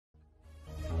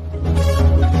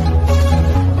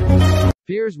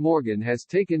Piers Morgan has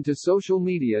taken to social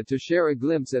media to share a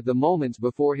glimpse at the moments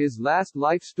before his last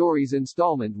Life Stories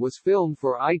installment was filmed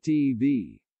for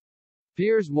ITV.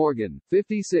 Piers Morgan,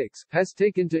 56, has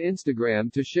taken to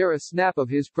Instagram to share a snap of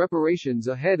his preparations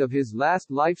ahead of his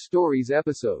last Life Stories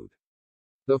episode.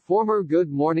 The former Good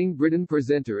Morning Britain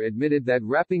presenter admitted that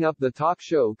wrapping up the talk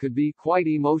show could be quite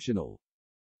emotional.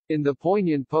 In the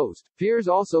poignant post, Piers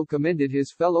also commended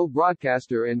his fellow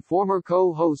broadcaster and former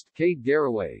co-host Kate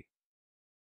Garraway,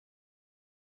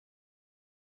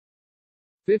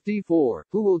 54,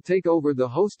 who will take over the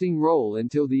hosting role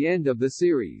until the end of the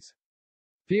series.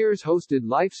 Piers hosted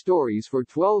Life Stories for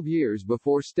 12 years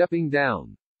before stepping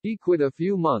down. He quit a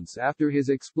few months after his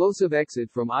explosive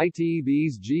exit from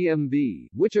ITV's GMB,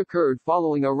 which occurred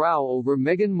following a row over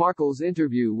Meghan Markle's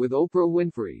interview with Oprah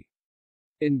Winfrey.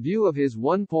 In view of his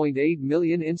 1.8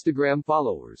 million Instagram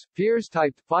followers, Piers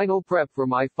typed, "Final prep for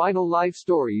my final Life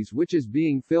Stories, which is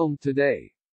being filmed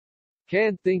today.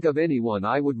 Can't think of anyone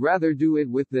I would rather do it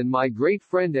with than my great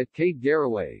friend at Kate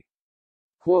Garraway."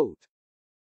 Quote.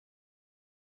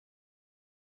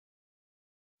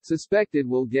 Suspected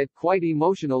will get quite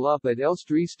emotional up at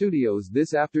Elstree Studios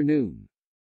this afternoon.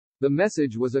 The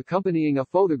message was accompanying a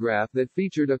photograph that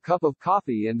featured a cup of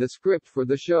coffee and the script for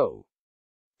the show.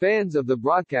 Fans of the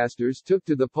broadcasters took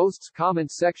to the post's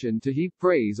comments section to heap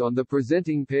praise on the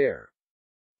presenting pair.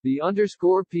 The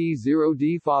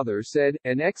 _P0D father said,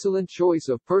 "An excellent choice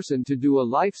of person to do a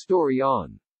life story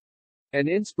on. An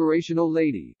inspirational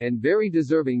lady, and very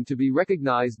deserving to be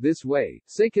recognized this way."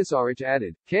 Sakisarich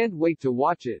added, "Can't wait to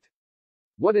watch it.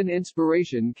 What an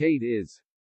inspiration Kate is."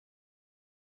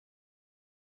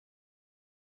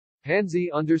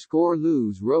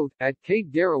 Hansy_Luz wrote, "At Kate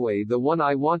Garraway, the one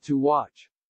I want to watch.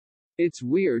 It's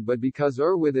weird, but because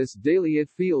with us daily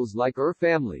it feels like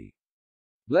family.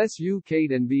 Bless you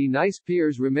Kate, and be nice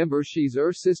Piers, remember she's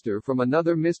sister from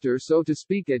another mister, so to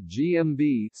speak, at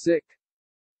GMB, sick."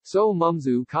 So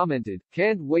Mumzu commented,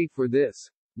 "Can't wait for this.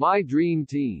 My dream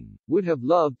team. Would have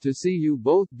loved to see you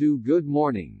both do Good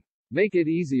Morning. Make it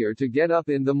easier to get up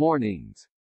in the mornings."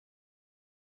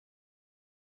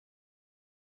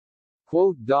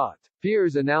 Quote.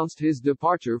 Piers announced his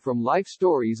departure from Life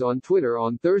Stories on Twitter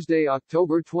on Thursday,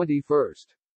 October 21.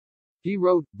 He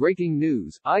wrote, "Breaking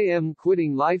news, I am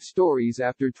quitting Life Stories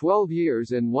after 12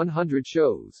 years and 100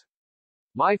 shows.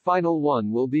 My final one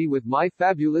will be with my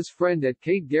fabulous friend at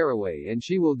Kate Garraway, and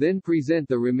she will then present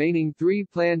the remaining 3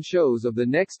 planned shows of the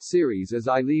next series as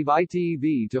I leave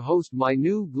ITV to host my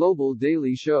new global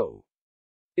daily show.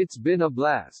 It's been a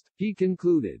blast," he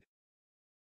concluded.